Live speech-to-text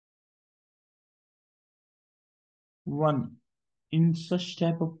One, in such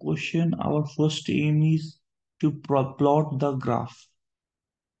type of question, our first aim is to plot the graph.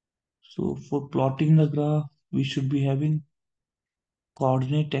 So for plotting the graph, we should be having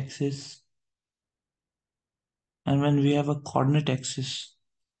coordinate axis. And when we have a coordinate axis,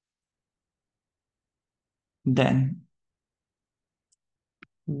 then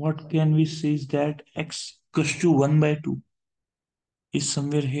what can we say is that x equals to 1 by 2 is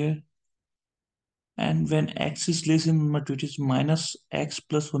somewhere here. And when x is less than 1 by 2, it is minus x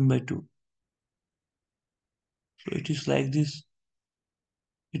plus 1 by 2. So it is like this.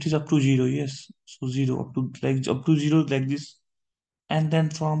 It is up to 0, yes. So 0 up to 0 like this. And then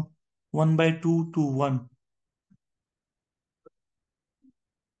from 1 by 2 to 1,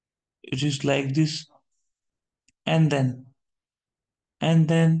 it is like this. And then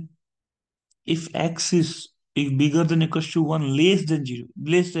if x is bigger than equals to 1, less than 0,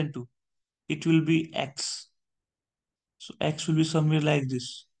 less than 2, it will be x. So x will be somewhere like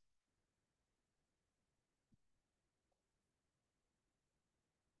this.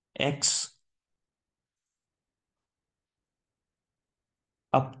 X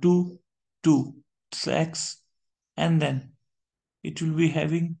up to 2. So x, and then it will be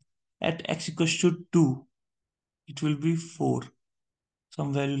having at x equals to 2, it will be 4.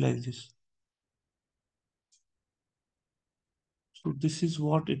 Some value like this. So this is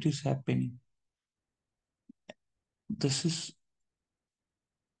what it is happening. This is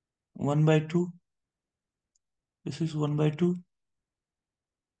 1 by 2. This is 1 by 2.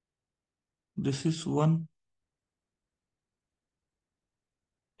 This is 1.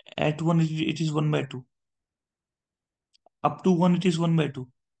 At 1 it is 1 by 2. Up to 1 it is 1 by 2.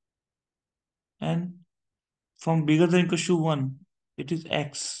 And from bigger than equals to 1, it is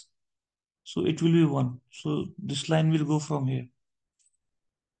x. So it will be 1. So this line will go from here.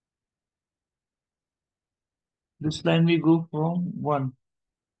 This line will go from 1.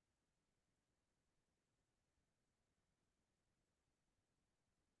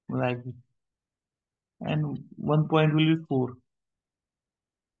 Like this. And one point will be 4.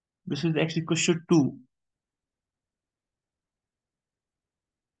 This is x equals to 2.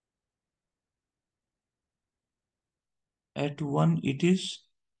 At 1 it is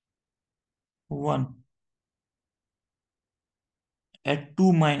 1. At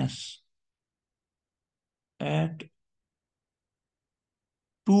 2 minus. At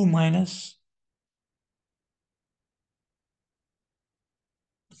 2 minus,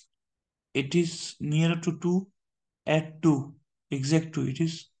 it is nearer to 2. At 2, exact 2, it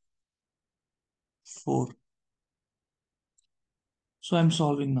is 4. So I'm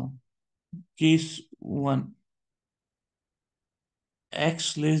solving now. Case 1.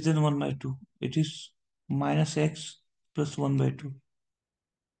 X less than 1 by 2. It is minus x plus 1 by 2.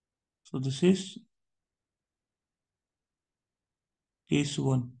 So this is case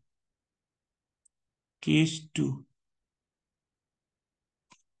 1. Case 2.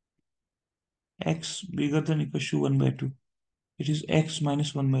 X bigger than equal to 1 by 2. It is x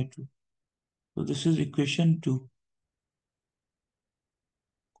minus 1 by 2. So this is equation 2.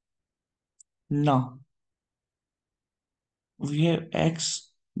 Now, we have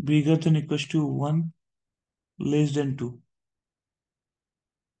x bigger than equals to 1 less than 2.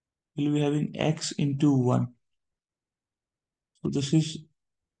 We'll be having x into 1. So this is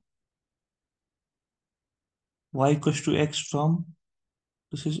y equals to x from,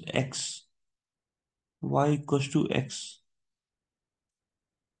 this is x. Y equals to x.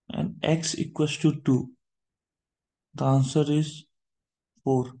 And x equals to 2. The answer is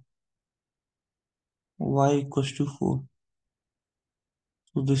 4. Y equals to 4.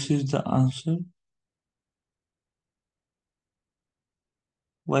 So this is the answer.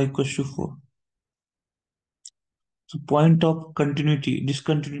 Y equals to 4. So point of continuity,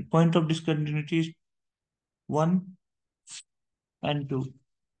 point of discontinuity is 1 and 2.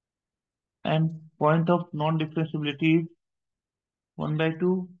 And point of non-differentiability is 1 by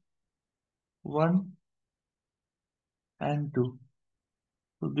 2, 1 and 2.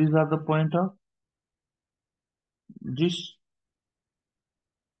 So these are the point of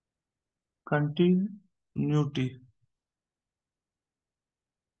discontinuity.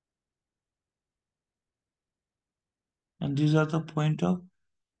 And these are the point of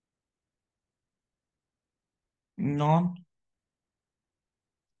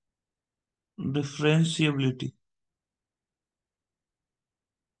non-differentiability.